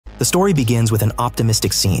The story begins with an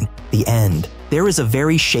optimistic scene, the end. There is a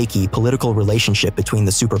very shaky political relationship between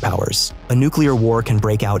the superpowers. A nuclear war can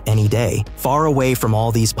break out any day. Far away from all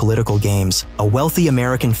these political games, a wealthy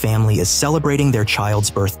American family is celebrating their child's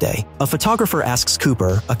birthday. A photographer asks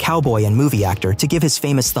Cooper, a cowboy and movie actor, to give his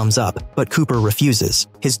famous thumbs up, but Cooper refuses.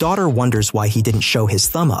 His daughter wonders why he didn't show his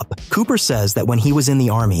thumb up. Cooper says that when he was in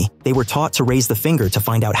the army, they were taught to raise the finger to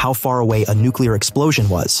find out how far away a nuclear explosion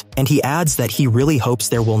was, and he adds that he really hopes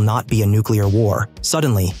there will not be a nuclear war.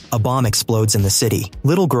 Suddenly, a bomb explodes in the city.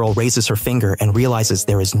 Little girl raises her finger and realizes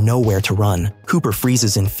there is nowhere to run. Cooper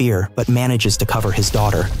freezes in fear, but manages to cover his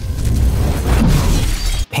daughter.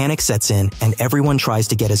 Panic sets in, and everyone tries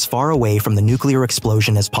to get as far away from the nuclear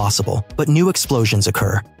explosion as possible. But new explosions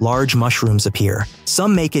occur. Large mushrooms appear.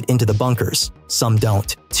 Some make it into the bunkers. Some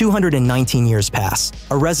don't. 219 years pass.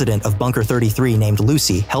 A resident of Bunker 33 named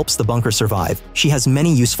Lucy helps the bunker survive. She has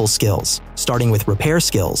many useful skills, starting with repair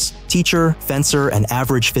skills, teacher, fencer, and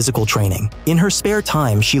average physical training. In her spare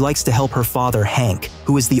time, she likes to help her father, Hank,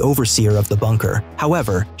 who is the overseer of the bunker.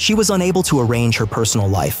 However, she was unable to arrange her personal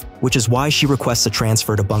life, which is why she requests a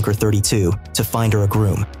transfer to Bunker 32 to find her a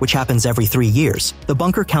groom, which happens every 3 years. The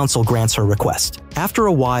bunker council grants her request. After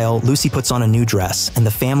a while, Lucy puts on a new dress, and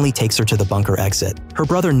the family takes her to the bunker exit. Her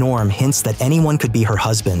brother Norm hints that anyone could be her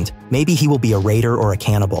husband. Maybe he will be a raider or a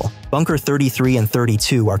cannibal. Bunker 33 and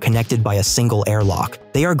 32 are connected by a single airlock.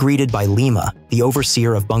 They are greeted by Lima, the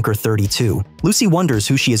overseer of Bunker 32. Lucy wonders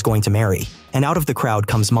who she is going to marry, and out of the crowd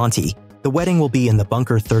comes Monty. The wedding will be in the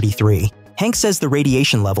Bunker 33. Hank says the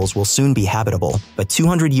radiation levels will soon be habitable, but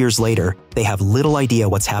 200 years later, they have little idea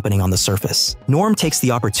what's happening on the surface. Norm takes the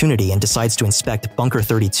opportunity and decides to inspect Bunker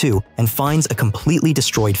 32 and finds a completely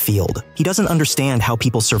destroyed field. He doesn't understand how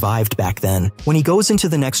people survived back then. When he goes into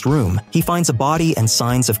the next room, he finds a body and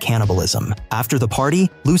signs of cannibalism. After the party,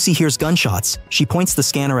 Lucy hears gunshots. She points the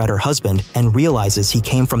scanner at her husband and realizes he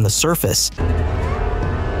came from the surface.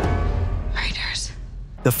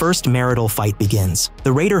 The first marital fight begins.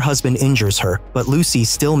 The raider husband injures her, but Lucy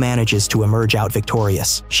still manages to emerge out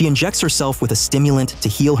victorious. She injects herself with a stimulant to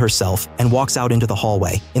heal herself and walks out into the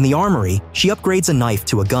hallway. In the armory, she upgrades a knife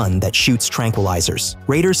to a gun that shoots tranquilizers.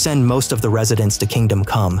 Raiders send most of the residents to Kingdom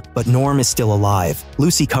Come, but Norm is still alive.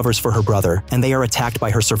 Lucy covers for her brother, and they are attacked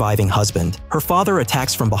by her surviving husband. Her father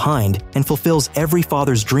attacks from behind and fulfills every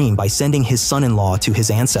father's dream by sending his son-in-law to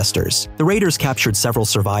his ancestors. The raiders captured several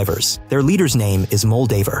survivors. Their leader's name is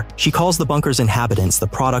Moldaver. She calls the bunker's inhabitants the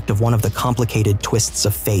product of one of the complicated twists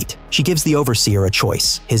of fate. She gives the overseer a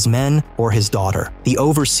choice, his men or his daughter. The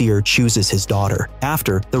overseer chooses his daughter.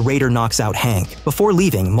 After, the raider knocks out Hank. Before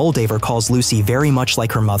leaving, Moldaver calls Lucy very much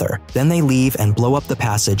like her mother. Then they leave and blow up the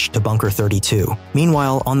passage to Bunker 32.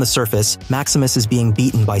 Meanwhile, on the surface, Maximus is being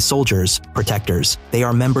beaten by soldiers, protectors. They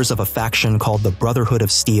are members of a faction called the Brotherhood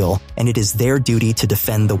of Steel, and it is their duty to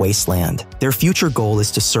defend the Wasteland. Their future goal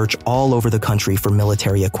is to search all over the country for military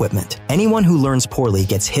equipment. Anyone who learns poorly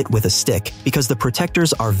gets hit with a stick because the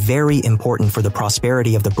protectors are very important for the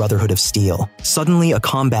prosperity of the Brotherhood of Steel. Suddenly, a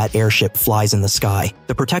combat airship flies in the sky.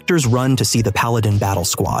 The protectors run to see the Paladin battle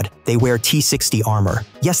squad. They wear T-60 armor.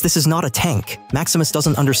 Yes, this is not a tank. Maximus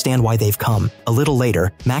doesn't understand why they've come. A little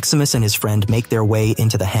later, Maximus and his friend make their way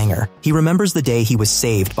into the hangar. He remembers the day he was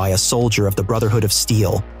saved by a soldier of the Brotherhood of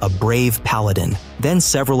Steel, a brave paladin. Then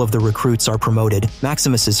several of the recruits are promoted,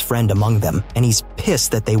 Maximus's friend among them, and he's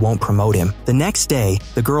pissed that they won't promote him. The next day,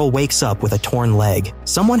 the girl wakes up with a torn leg.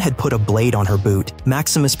 Someone had put a blade on her boot.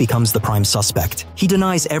 Maximus becomes the prime suspect. He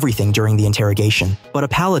denies everything during the interrogation, but a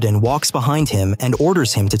paladin walks behind him and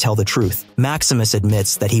orders him to tell the truth. Maximus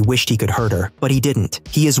admits that he wished he could hurt her, but he didn't.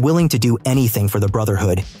 He is willing to do anything for the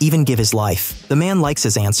Brotherhood, even give his life. The man likes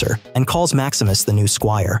his answer and calls Maximus the new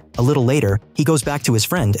squire. A little later, he goes back to his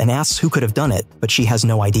friend and asks who could have done it, but she has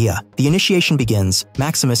no idea. The initiation begins.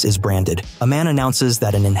 Maximus is branded. A man announces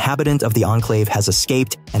that an inhabitant of the Enclave has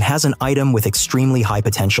escaped and has an item with extremely high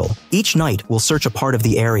potential. Each night, we'll search a part of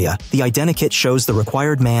the area. The identikit shows the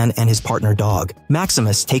required man and his partner dog.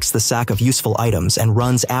 Maximus takes the sack of useful items and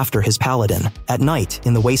runs after his paladin. At night,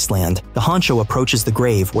 in the Wasteland, the honcho approaches the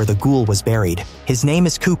grave where the ghoul was buried. His name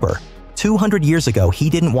is Cooper. 200 years ago, he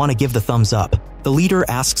didn't want to give the thumbs up. The leader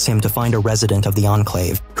asks him to find a resident of the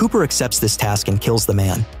Enclave. Cooper accepts this task and kills the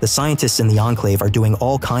man. The scientists in the Enclave are doing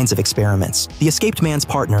all kinds of experiments. The escaped man's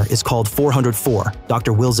partner is called 404.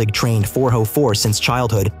 Dr. Wilzig trained 404 since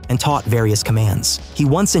childhood and taught various commands. He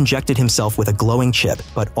once injected himself with a glowing chip,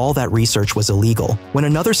 but all that research was illegal. When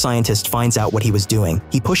another scientist finds out what he was doing,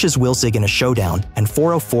 he pushes Wilzig in a showdown, and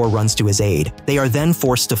 404 runs to his aid. They are then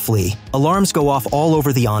forced to flee. Alarms go off all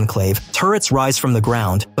over the Enclave, turrets rise from the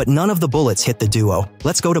ground, but none of the bullets hit the duo.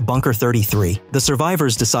 Let's go to Bunker 33. The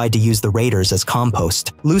survivors decide to use the raiders as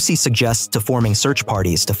compost. Lucy suggests to forming search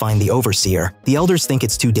parties to find the overseer. The elders think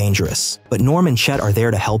it's too dangerous, but Norm and Chet are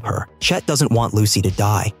there to help her. Chet doesn't want Lucy to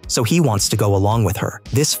die, so he wants to go along with her.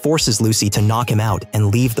 This forces Lucy to knock him out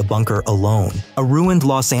and leave the bunker alone. A ruined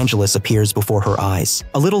Los Angeles appears before her eyes.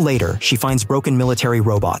 A little later, she finds broken military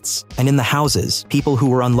robots, and in the houses, people who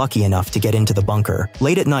were unlucky enough to get into the bunker.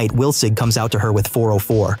 Late at night, Wilsig comes out to her with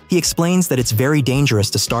 404. He explains that it's very dangerous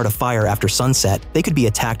to start a fire after sunset. They could be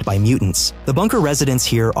attacked by mutants. The bunker residents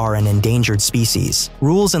here are an endangered species.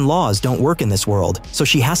 Rules and laws don't work in this world, so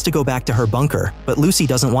she has to go back to her bunker, but Lucy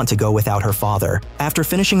doesn't want to go without her father. After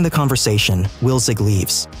finishing the conversation, Wilsig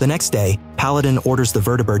leaves. The next day, Paladin orders the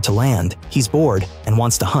vertibird to land. He's bored and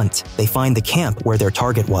wants to hunt. They find the camp where their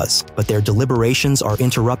target was, but their deliberations are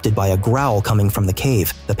interrupted by a growl coming from the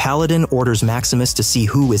cave. The Paladin orders Maximus to see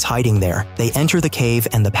who is hiding there. They enter the cave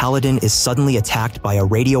and the Paladin is suddenly attacked by a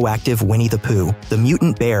radioactive Winnie the Pooh. The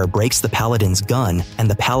mutant bear breaks the Paladin's gun, and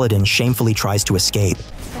the Paladin shamefully tries to escape.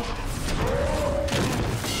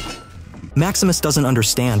 Maximus doesn't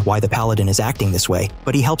understand why the Paladin is acting this way,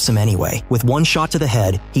 but he helps him anyway. With one shot to the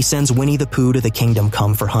head, he sends Winnie the Pooh to the kingdom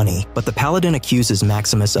come for honey, but the Paladin accuses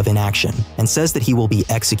Maximus of inaction and says that he will be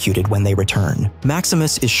executed when they return.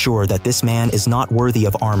 Maximus is sure that this man is not worthy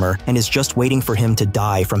of armor and is just waiting for him to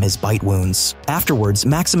die from his bite wounds. Afterwards,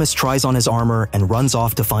 Maximus tries on his armor and runs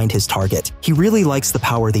off to find his target. He really likes the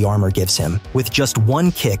power the armor gives him. With just one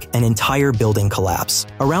kick, an entire building collapses.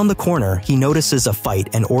 Around the corner, he notices a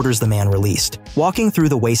fight and orders the man released. Walking through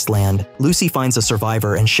the wasteland, Lucy finds a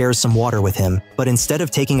survivor and shares some water with him, but instead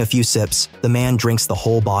of taking a few sips, the man drinks the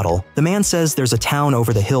whole bottle. The man says there's a town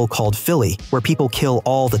over the hill called Philly, where people kill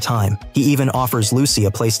all the time. He even offers Lucy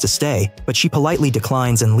a place to stay, but she politely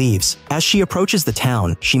declines and leaves. As she approaches the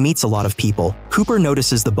town, she meets a lot of people. Cooper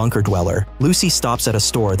notices the bunker dweller. Lucy stops at a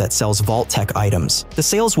store that sells vault-tech items. The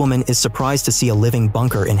saleswoman is surprised to see a living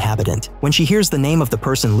bunker inhabitant. When she hears the name of the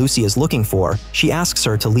person Lucy is looking for, she asks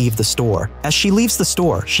her to leave the store. As she leaves the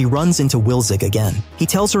store, she runs into Wilsig again. He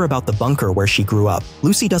tells her about the bunker where she grew up.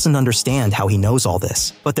 Lucy doesn't understand how he knows all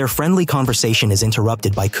this, but their friendly conversation is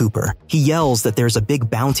interrupted by Cooper. He yells that there's a big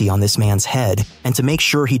bounty on this man's head, and to make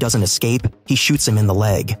sure he doesn't escape, he shoots him in the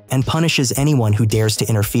leg, and punishes anyone who dares to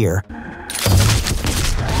interfere.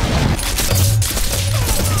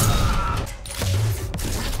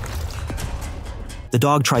 The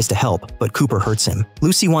dog tries to help, but Cooper hurts him.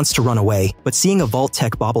 Lucy wants to run away, but seeing a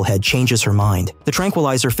Vault-Tech bobblehead changes her mind. The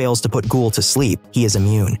tranquilizer fails to put Ghoul to sleep. He is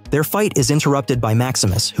immune. Their fight is interrupted by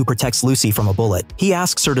Maximus, who protects Lucy from a bullet. He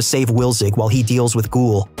asks her to save Wilsig while he deals with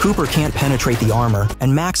Ghoul. Cooper can't penetrate the armor,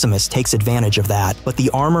 and Maximus takes advantage of that, but the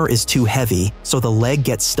armor is too heavy, so the leg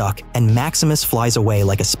gets stuck, and Maximus flies away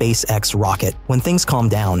like a SpaceX rocket. When things calm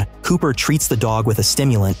down, Cooper treats the dog with a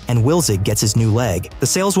stimulant, and Wilsig gets his new leg. The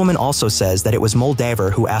saleswoman also says that it was Moldaver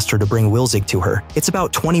who asked her to bring Wilsig to her. It's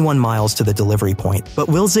about 21 miles to the delivery point, but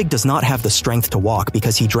Wilsig does not have the strength to walk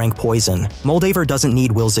because he drank poison. Moldaver doesn't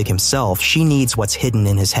need Wilsig himself, she needs what's hidden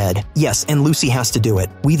in his head. Yes, and Lucy has to do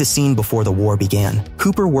it. We the scene before the war began.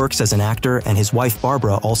 Cooper works as an actor, and his wife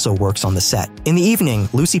Barbara also works on the set. In the evening,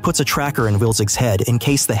 Lucy puts a tracker in Wilsig's head in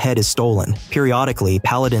case the head is stolen. Periodically,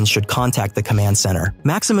 Paladins should contact the command center.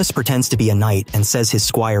 Maximus pretends to be a knight and says his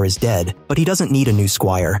squire is dead, but he doesn't need a new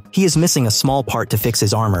squire. He is missing a small part to fix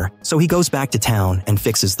his armor, so he goes back to town and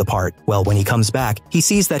fixes the part. Well, when he comes back, he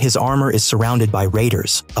sees that his armor is surrounded by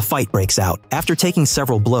raiders. A fight breaks out. After taking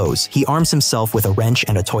several blows, he arms himself with a wrench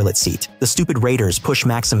and a toilet seat. The stupid raiders push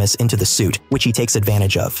Maximus into the suit, which he takes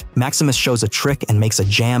advantage of. Maximus shows a trick and makes a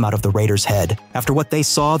jam out of the raider's head. After what they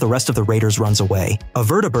saw, the rest of the raiders runs away. A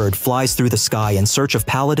vertibird flies through the sky in search of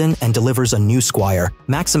Paladin and delivers a new squire.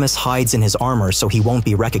 Maximus hides in his armor so he won't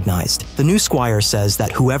be recognized. The new squire says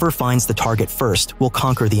that whoever finds the target first will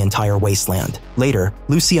conquer the entire wasteland. Later,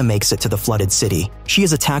 Lucia makes it to the flooded city. She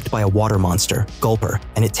is attacked by a water monster, Gulper,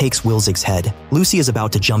 and it takes Wilsig's head. Lucy is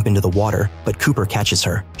about to jump into the water, but Cooper catches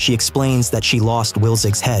her. She explains that she lost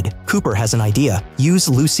Wilsig's head. Cooper has an idea. Use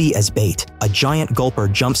Lucy as bait. A giant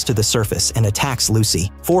Gulper jumps to the surface and attacks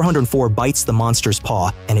Lucy. 404 bites the monster's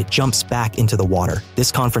paw, and it jumps back into the water.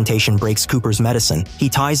 This confrontation breaks Cooper's medicine. He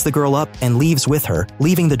ties the girl up and leaves with her,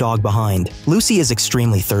 leaving the dog behind. Lucy is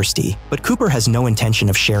extremely thirsty, but Cooper has no intention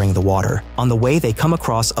of sharing the water. On the way, they come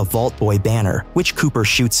across a Vault Boy banner, which Cooper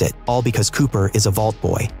shoots it, all because Cooper is a Vault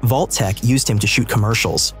Boy. Vault-Tech used him to shoot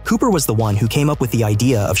commercials. Cooper was the one who came up with the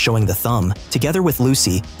idea of showing the thumb. Together with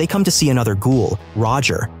Lucy, they come to see another ghoul,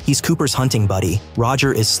 Roger. He's Cooper's hunting buddy.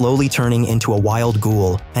 Roger is slowly turning into a wild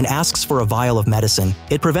ghoul and asks for a vial of medicine.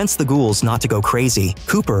 It prevents the ghouls not to go crazy.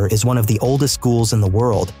 Cooper is one of the oldest ghouls in the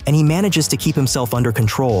world, and he manages to keep himself under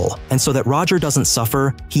control, and so that Roger doesn't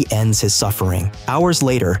suffer, he ends his suffering. Hours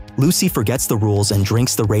later, Lucy forgets the rules and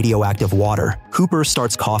drinks the radioactive water. Cooper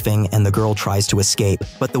starts coughing and the girl tries to escape,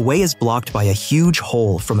 but the way is blocked by a huge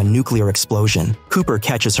hole from a nuclear explosion. Cooper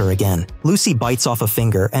catches her again. Lucy bites off a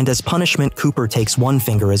finger, and as punishment, Cooper takes one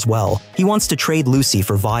finger as well. He wants to trade Lucy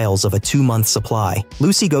for vials of a 2-month supply.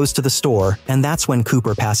 Lucy goes to the store, and that's when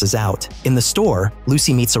Cooper passes out. In the store,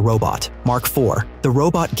 Lucy meets a robot, Mark IV. The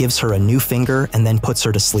robot gives her a new finger and then puts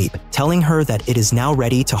her to sleep, telling her that it is now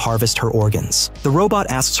ready to harvest her organs. The robot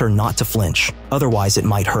asks her not to flinch, otherwise it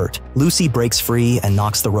might hurt. Lucy breaks free and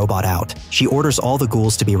knocks the robot out. She orders all the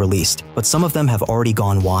ghouls to be released, but some of them have already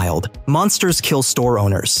gone wild. Monsters kill store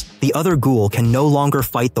owners. The other ghoul can no longer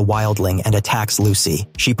fight the wildling and attacks Lucy.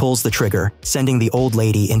 She pulls the trigger, sending the old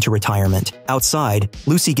lady into retirement. Outside,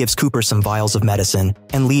 Lucy gives Cooper some vials of medicine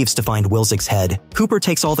and leaves to find Wilzig's head. Cooper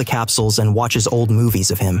takes all the capsules and watches old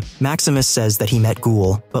movies of him. Maximus says that he met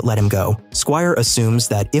Ghoul, but let him go. Squire assumes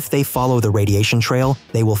that if they follow the radiation trail,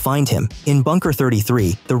 they will find him. In Bunker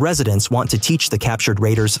 33, the residents want to teach the captured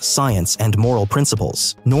raiders science and moral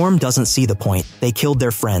principles. Norm doesn't see the point. They killed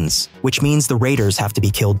their friends, which means the raiders have to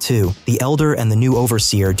be killed too. The Elder and the new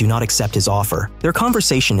Overseer do not accept his offer. Their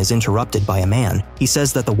conversation is interrupted by a man. He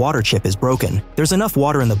says that the water chip is broken. There's enough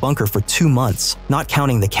water in the bunker for 2 months, not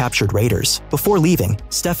counting the captured raiders. Before leaving,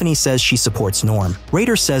 Stephanie says she supports Norm.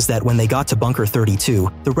 Raider says that when they got to Bunker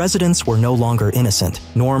 32, the residents were no longer innocent.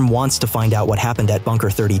 Norm wants to find out what happened at Bunker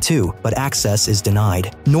 32, but access is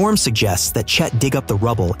denied. Norm suggests that Chet dig up the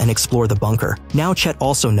rubble and explore the bunker. Now Chet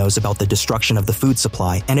also knows about the destruction of the food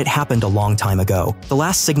supply, and it happened a long time ago. The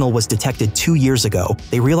last signal was detected 2 years ago.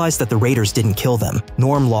 They realize that the raiders didn't kill them.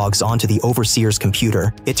 Norm logs onto the Overseer's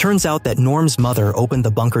computer. It turns out that Norm's mother opened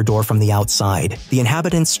the bunker door from the outside. The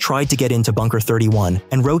inhabitants tried to get into Bunker 31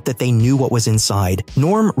 and wrote that they knew what was inside.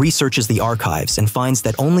 Norm researches the archives and finds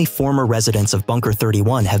that only former residents of Bunker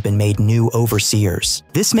 31 have been made new Overseers.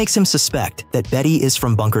 This makes him suspect that Betty is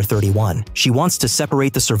from Bunker 31. She wants to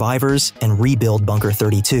separate the survivors and rebuild Bunker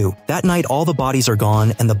 32. That night, all the bodies are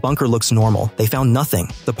gone and the bunker looks normal. They found nothing.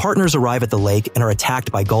 The partners arrive at the lake and are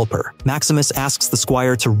attacked by Gulper. Maximus asks the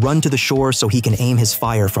Squire to run to the shore so he can aim his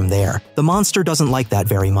fire from there. The monster doesn't like that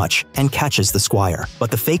very much and catches the Squire.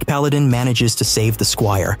 But the fake paladin manages to save the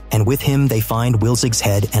Squire, and with him they find Wilzig's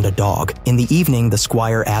head and a dog. In the evening, the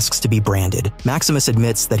Squire asks to be branded. Maximus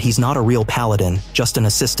admits that he's not a real paladin, just an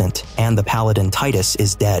assistant, and the paladin Titus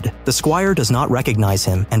is dead. The Squire does not recognize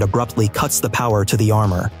him and abruptly cuts the power to the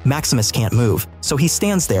armor. Maximus can't move, so he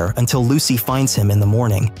stands there until Lucy finds him in the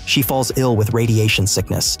morning. She falls ill with radiation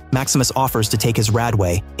sickness. Maximus offers to take his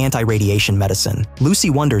Radway, anti-radiation medicine. Lucy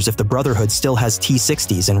wonders if the Brotherhood still has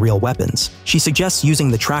T-60s and real weapons. She suggests using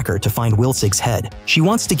the tracker to find Wilzig's head. She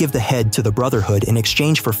wants to give the head to the Brotherhood in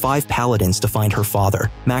exchange for 5 paladins to find her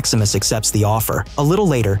father. Maximus accepts the offer. A little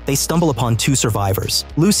later, they stumble upon 2 survivors.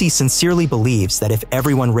 Lucy sincerely believes that if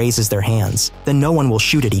everyone raises their hands, then no one will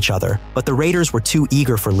shoot at each other, but the raiders were too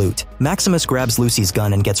eager for loot. Maximus grabs Lucy's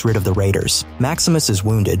gun and gets rid of the raiders. Maximus is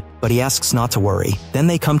wounded, but he asks not to worry. Then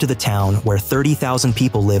they come to the town where 30,000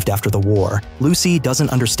 people lived after the war. Lucy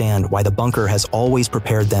doesn't understand why the bunker has always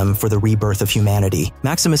prepared them for the rebirth of humanity.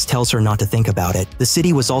 Maximus tells her not to think about it. The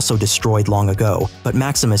city was also destroyed long ago, but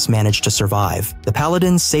Maximus managed to survive. The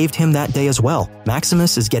paladins saved him that day as well.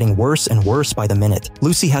 Maximus is getting worse and worse by the minute.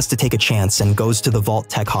 Lucy has to take a chance and goes to the Vault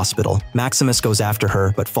Tech Hospital. Maximus goes after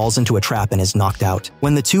her, but falls into a trap and is knocked out.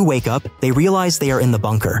 When the two wake up, they realize they are in the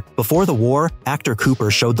bunker. Before the war, actor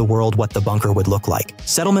Cooper showed the world what the bunker would look like.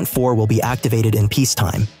 Settlement 4 will be activated in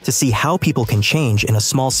peacetime to see how people can change in a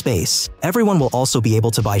small space. Everyone will also be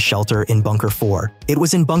able to buy shelter in Bunker 4. It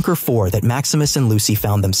was in Bunker 4 that Maximus and Lucy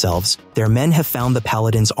found themselves. Their men have found the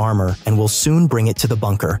paladin's armor and will soon bring it to the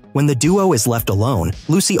bunker. When the duo is left alone,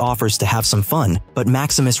 Lucy offers to have some fun, but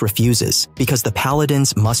Maximus refuses because the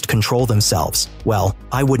paladins must control themselves. Well,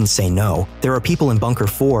 I wouldn't say no. There are people in Bunker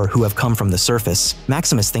 4 who have come from the surface.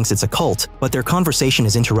 Maximus thinks it's a cult, but their conversation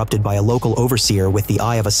is interrupted by a local overseer with the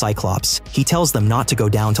eye of a cyclops. He tells them not to go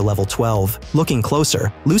down to level 12. Looking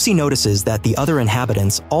closer, Lucy notices that the other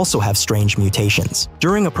inhabitants also have strange mutations.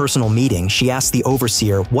 During a personal meeting, she asks the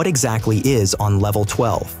overseer what exactly is on level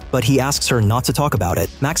 12, but he asks her not to talk about it.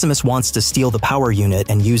 Maximus wants to steal the power unit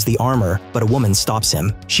and use the armor, but a woman stops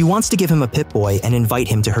him. She wants to give him a Pip-Boy and invite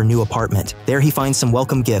him to her new apartment. There he finds some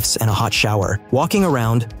welcome gifts and a hot shower. Walking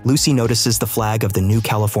around, Lucy notices the flag of the New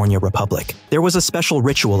California Republic. There was a special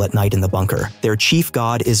ritual ritual at night in the bunker. Their chief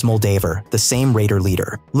god is Moldaver, the same raider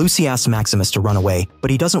leader. Lucy asks Maximus to run away,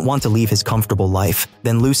 but he doesn't want to leave his comfortable life.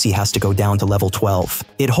 Then Lucy has to go down to level 12.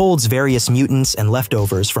 It holds various mutants and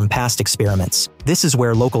leftovers from past experiments. This is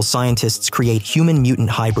where local scientists create human-mutant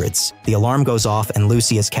hybrids. The alarm goes off and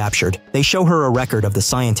Lucy is captured. They show her a record of the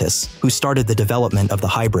scientists who started the development of the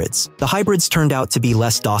hybrids. The hybrids turned out to be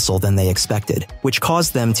less docile than they expected, which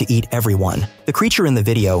caused them to eat everyone. The creature in the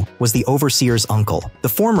video was the overseer's uncle. The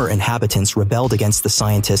former inhabitants rebelled against the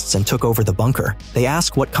scientists and took over the bunker. They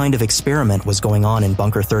ask what kind of experiment was going on in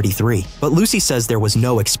Bunker 33, but Lucy says there was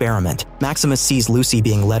no experiment. Maximus sees Lucy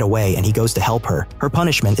being led away and he goes to help her. Her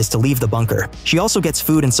punishment is to leave the bunker. She also gets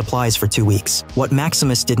food and supplies for 2 weeks. What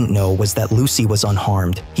Maximus didn't know was that Lucy was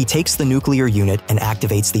unharmed. He takes the nuclear unit and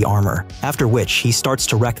activates the armor, after which he starts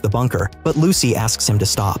to wreck the bunker, but Lucy asks him to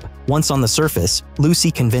stop. Once on the surface,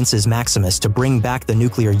 Lucy convinces Maximus to bring back the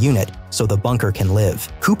nuclear unit so the bunker can live.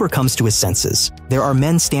 Cooper comes to his senses. There are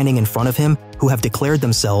men standing in front of him who have declared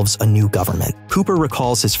themselves a new government. Cooper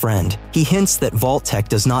recalls his friend. He hints that Vault-Tec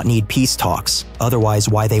does not need peace talks. Otherwise,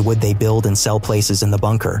 why would they build and sell places in the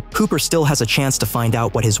bunker? Cooper still has a chance to find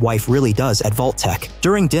out what his wife really does at Vault-Tec.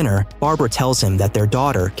 During dinner, Barbara tells him that their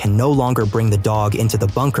daughter can no longer bring the dog into the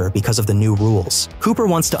bunker because of the new rules. Cooper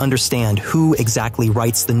wants to understand who exactly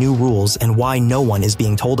writes the new rules and why no one is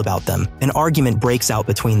being told about them. An argument breaks out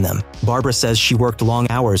between them. Barbara says she worked long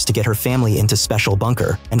hours to get her family into special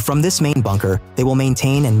bunker, and from this main bunker, they will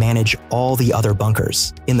maintain and manage all the other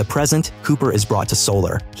bunkers. In the present, Cooper is brought to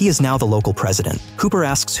Solar. He is now the local president. Cooper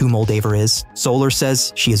asks who Moldaver is. Solar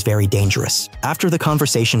says she is very dangerous. After the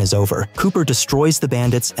conversation is over, Cooper destroys the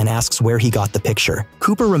bandits and asks where he got the picture.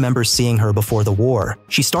 Cooper remembers seeing her before the war.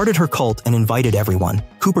 She started her cult and invited everyone.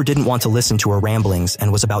 Cooper didn't want to listen to her ramblings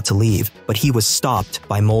and was about to leave, but he was stopped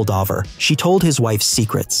by Moldaver. She told his wife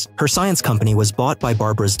secrets. Her science company was bought by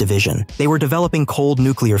Barbara's division. They were developing cold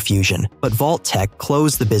nuclear fusion, but Vault-Tec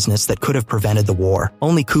closed the business that could have prevented the war.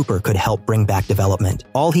 Only Cooper could help bring back development.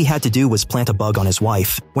 All he had to do was plant a bug on his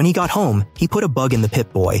wife. When he got home, he put a bug in the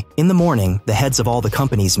Pip-Boy. In the morning, the heads of all the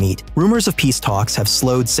companies meet. Rumors of peace talks have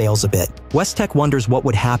slowed sales a bit. West-Tec wonders what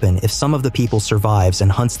would happen if some of the people survives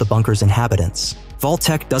and hunts the bunker's inhabitants.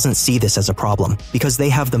 Vault-Tec doesn't see this as a problem, because they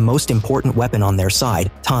have the most important weapon on their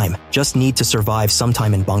side, time. Just need to survive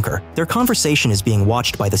sometime in bunker. Their conversation is being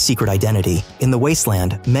watched by the secret identity. In the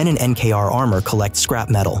Wasteland, men in NKR armor collect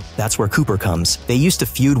scrap metal. That's where Cooper comes. They used to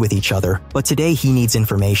feud with each other, but today he needs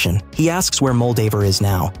information. He asks where Moldaver is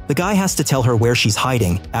now. The guy has to tell her where she's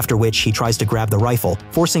hiding, after which he tries to grab the rifle,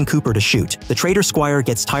 forcing Cooper to shoot. The trader squire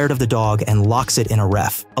gets tired of the dog and locks it in a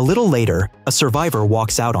ref. A little later, a survivor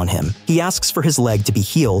walks out on him. He asks for his leg to be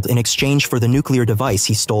healed in exchange for the nuclear device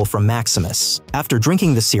he stole from Maximus. After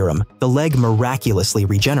drinking the serum, the leg miraculously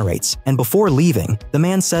regenerates, and before leaving, the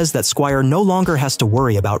man says that Squire no longer has to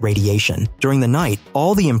worry about radiation. During the night,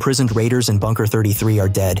 all the imprisoned raiders in Bunker 33 are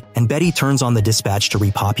dead, and Betty turns on the dispatch to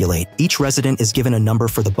repopulate. Each resident is given a number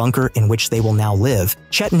for the bunker in which they will now live.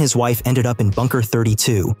 Chet and his wife ended up in Bunker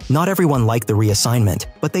 32. Not everyone liked the reassignment,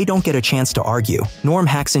 but they don't get a chance to argue. Norm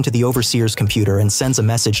hacks into the Overseer's computer and sends a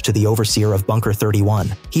message to the Overseer of Bunker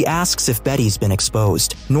 31. He asks if Betty's been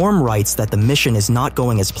exposed. Norm writes that the mission is not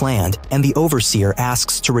going as planned, and the Overseer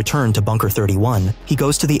asks to return to Bunker 31. He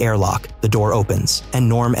goes to the airlock, the door opens, and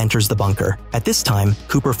Norm enters the bunker. At this time,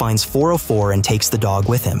 Cooper finds 404 and takes the dog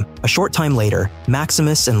with him. A short time later,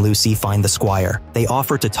 Maximus and Lucy find the Squire. They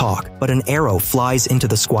offer to talk, but an arrow flies into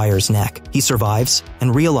the Squire's neck. He survives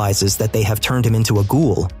and realizes that they have turned him into a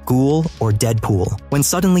ghoul or Deadpool, when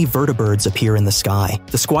suddenly vertibirds appear in the sky.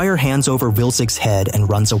 The Squire hands over Vilzig's head and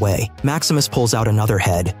runs away. Maximus pulls out another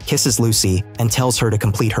head, kisses Lucy, and tells her to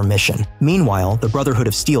complete her mission. Meanwhile, the Brotherhood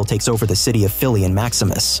of Steel takes over the city of Philly and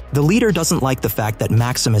Maximus. The leader doesn't like the fact that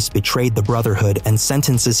Maximus betrayed the Brotherhood and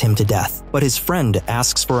sentences him to death, but his friend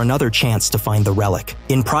asks for another chance to find the relic.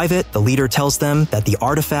 In private, the leader tells them that the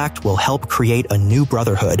artifact will help create a new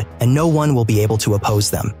Brotherhood, and no one will be able to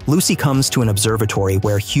oppose them. Lucy comes to an observatory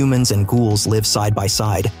where humans and ghouls live side by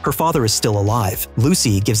side. Her father is still alive.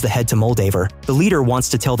 Lucy gives the head to Moldaver. The leader wants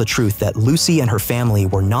to tell the truth that Lucy and her family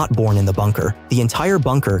were not born in the bunker. The entire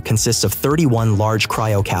bunker consists of 31 large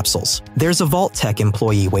cryo capsules. There's a Vault-Tec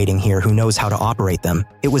employee waiting here who knows how to operate them.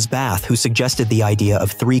 It was Bath who suggested the idea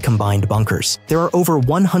of 3 combined bunkers. There are over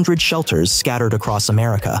 100 shelters scattered across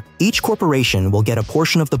America. Each corporation will get a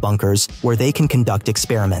portion of the bunkers where they can conduct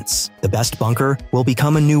experiments. The best bunker will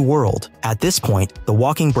become a new world. At this point, the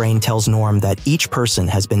walking brain tells Norm that each person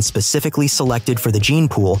has been specifically selected for the gene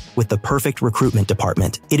pool with the perfect recruitment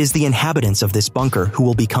department. It is the inhabitants of this bunker who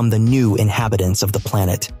will become the new inhabitants of the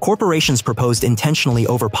planet. Corporations proposed intentionally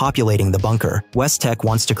overpopulating the bunker. Westtech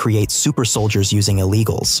wants to create super soldiers using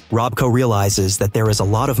illegals. Robco realizes that there is a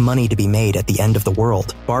lot of money to be made at the end of the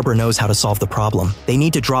world. Barbara knows how to solve the problem. They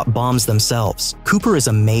need to drop bombs themselves. Cooper is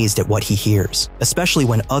amazed at what he hears, especially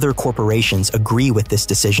when other corporations agree with this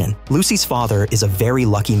decision. Lucy's father is a very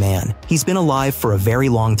lucky man. He's been alive for a very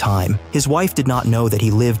long time. His wife did not know that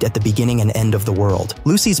he lived at the beginning and end of the world.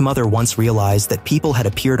 Lucy's mother once realized that people had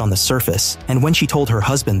appeared on the surface, and when she told her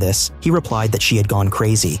husband this, he replied that she had gone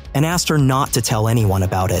crazy and asked her not to tell anyone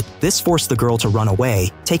about it. This forced the girl to run away,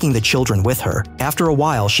 taking the children with her. After a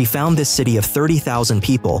while, she found this city of 30,000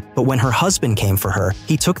 people, but when her husband came for her,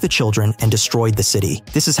 he took the children and destroyed the city.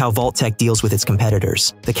 This is how Vault-Tec deals with its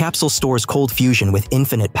competitors. The capsule stores cold fusion with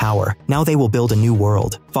infinite power. Now they will build a new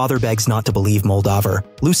world. Father begs not to believe Moldaver.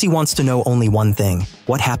 Lucy wants to know only one thing: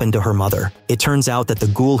 what happened to her mother? It turns out that the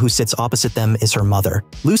ghoul who sits opposite them is her mother.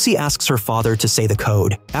 Lucy asks her father to say the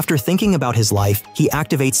code. After thinking about his life, he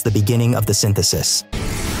activates the beginning of the synthesis.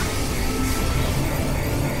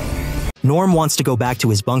 Norm wants to go back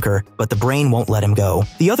to his bunker, but the brain won't let him go.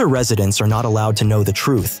 The other residents are not allowed to know the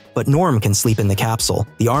truth, but Norm can sleep in the capsule.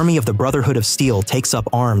 The army of the Brotherhood of Steel takes up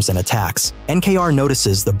arms and attacks. NKR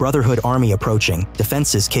notices the Brotherhood army approaching.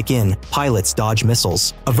 Defenses kick in. Pilots dodge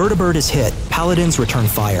missiles. A vertibird is hit. Paladins return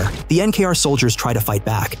fire. The NKR soldiers try to fight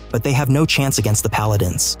back, but they have no chance against the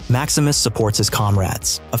Paladins. Maximus supports his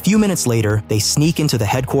comrades. A few minutes later, they sneak into the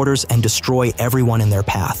headquarters and destroy everyone in their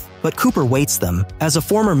path. But Cooper waits them. As a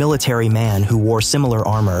former military man who wore similar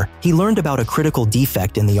armor, he learned about a critical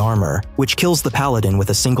defect in the armor, which kills the Paladin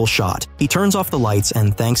with a single shot. He turns off the lights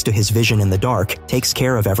and, thanks to his vision in the dark, takes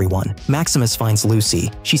care of everyone. Maximus finds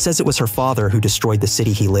Lucy. She says it was her father who destroyed the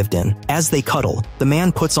city he lived in. As they cuddle, the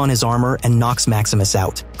man puts on his armor and knocks Maximus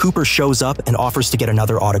out. Cooper shows up and offers to get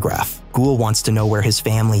another autograph. Ghoul wants to know where his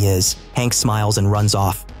family is. Hank smiles and runs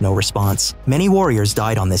off. No response. Many warriors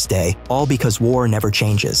died on this day, all because war never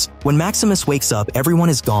changes. When Maximus wakes up, everyone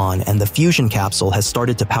is gone and the fusion capsule has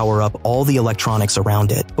started to power up all the electronics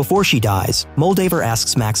around it. Before she dies, Moldaver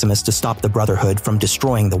asks Maximus to stop the Brotherhood from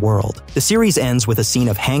destroying the world. The series ends with a scene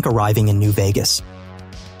of Hank arriving in New Vegas.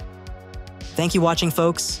 Thank you for watching,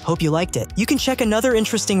 folks. Hope you liked it. You can check another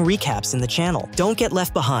interesting recaps in the channel. Don't get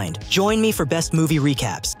left behind. Join me for best movie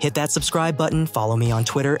recaps. Hit that subscribe button, follow me on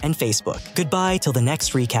Twitter and Facebook. Goodbye till the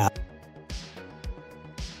next recap.